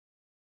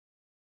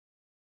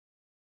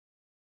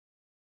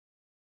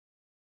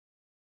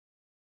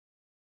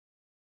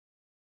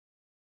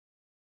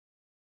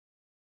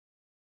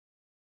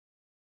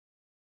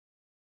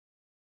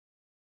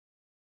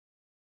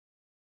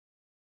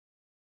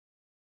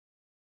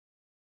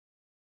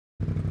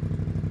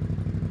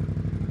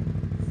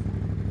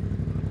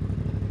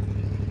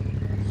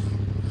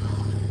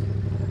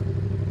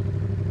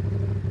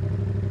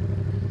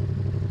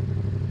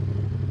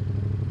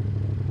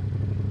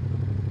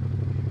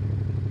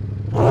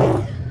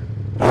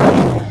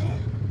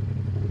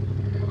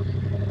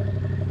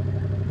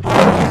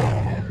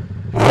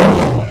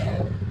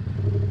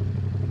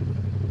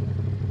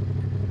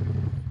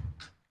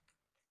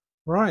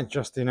Right,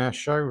 just in our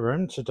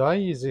showroom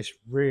today is this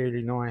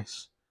really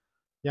nice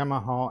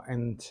Yamaha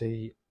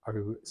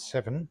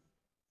MT07.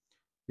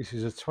 This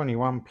is a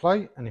 21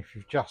 plate, and if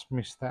you've just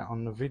missed that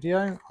on the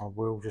video, I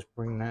will just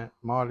bring that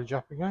mileage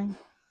up again.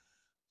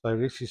 So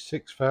this is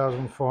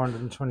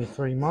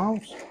 6,423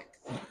 miles.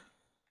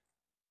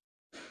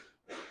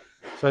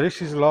 So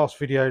this is the last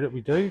video that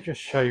we do,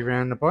 just show you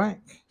around the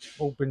bike.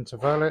 All been to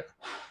valet.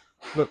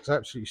 Looks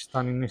absolutely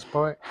stunning, this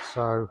bike,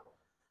 so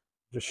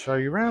just show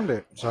you around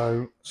it.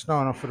 So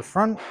starting off at the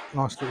front,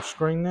 nice little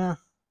screen there.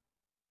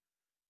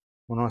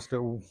 A nice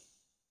little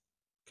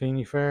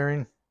Keeney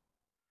fairing.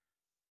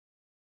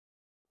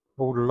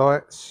 All the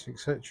lights,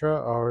 etc.,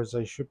 are as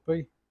they should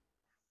be.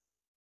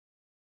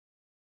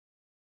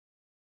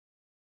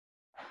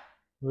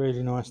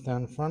 Really nice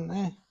down the front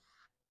there.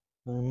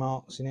 No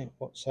marks in it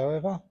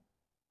whatsoever.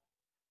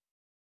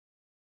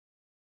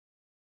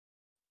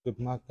 Good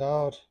mud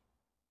guard.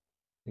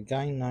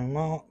 Again, no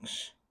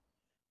marks.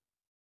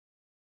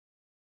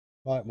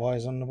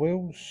 Likewise on the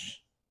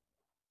wheels.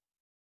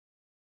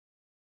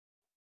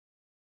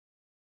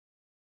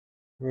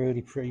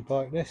 Really pretty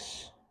bike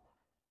this.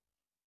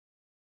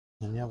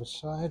 On the other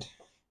side.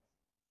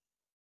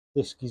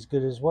 Disc is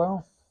good as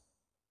well.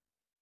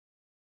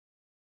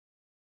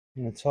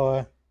 And the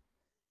tyre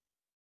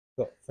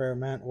got a fair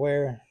amount of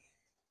wear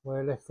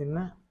left in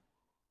that.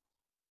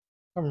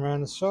 Coming around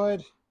the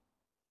side.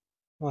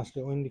 Nice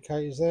little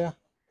indicators there.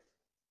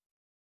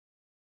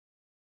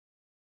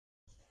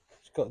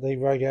 It's got the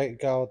radiator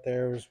guard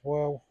there as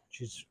well,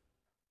 which is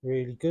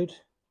really good.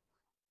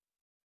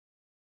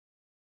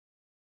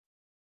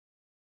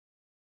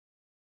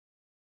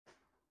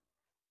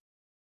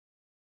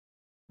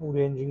 All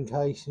the engine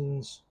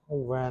casings,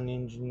 all round the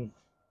engine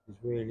is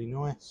really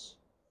nice.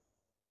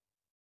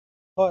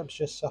 Pipes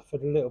just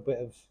suffered a little bit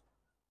of,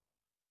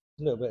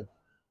 and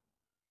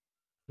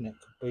it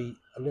could be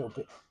a little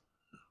bit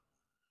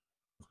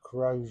of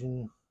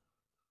corrosion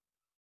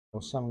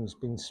or something's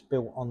been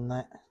spilt on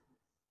that,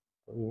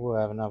 but we will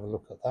have another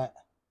look at that.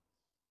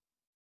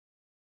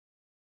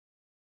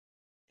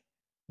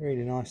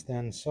 Really nice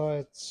down the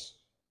sides.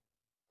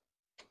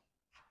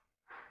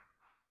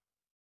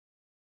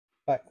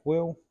 Back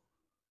wheel,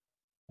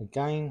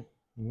 again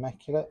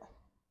immaculate.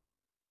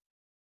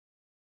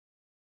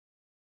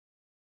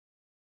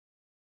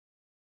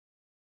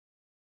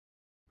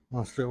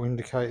 Nice little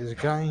indicators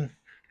again.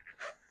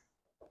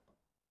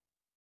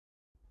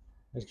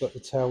 It's got the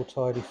tail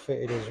tidy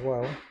fitted as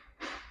well,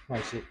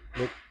 makes it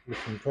look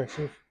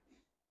impressive.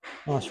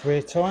 Nice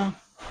rear tyre.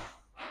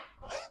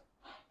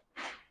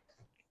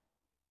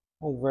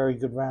 All very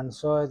good round the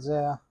sides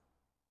there.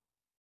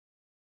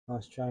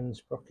 Nice chain and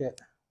sprocket.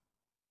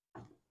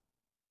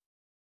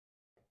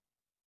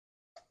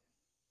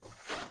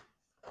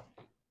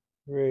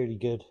 Really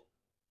good.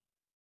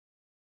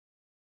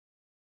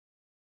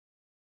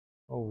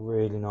 All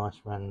really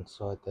nice round the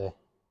side there.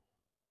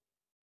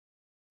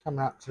 Coming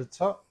up to the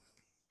top,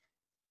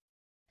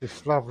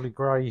 this lovely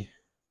grey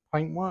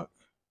paintwork.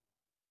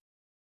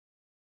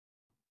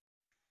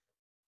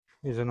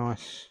 Here's a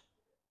nice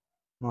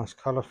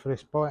colour for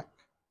this bike.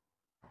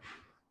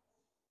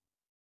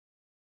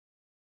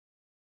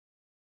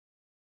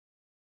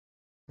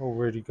 All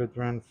really good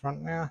round the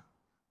front now.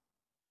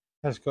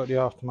 Has got the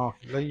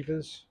aftermarket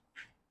levers,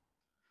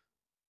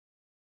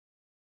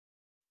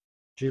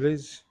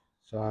 jillies,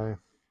 so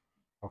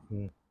I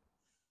can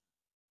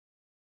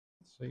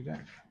see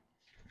that.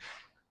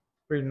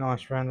 Really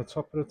nice round the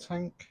top of the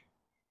tank.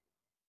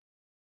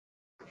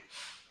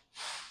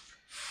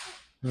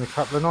 And a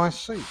couple of nice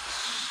seats.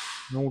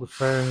 And all the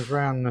fairings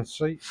around the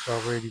seats are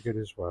really good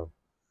as well.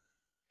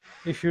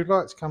 If you'd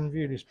like to come and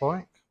view this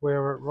bike,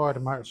 we're at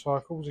Ryder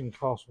Motorcycles in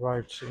Castle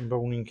Road,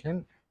 Sittingbourne in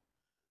Kent.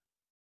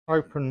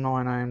 Open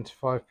 9 AM to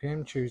 5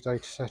 PM Tuesday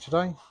to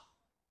Saturday.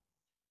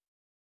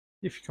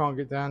 If you can't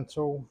get down at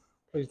all,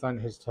 please don't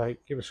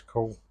hesitate, give us a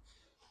call.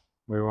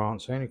 We will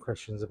answer any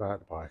questions about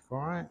the bike.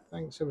 Alright,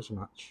 thanks ever so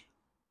much.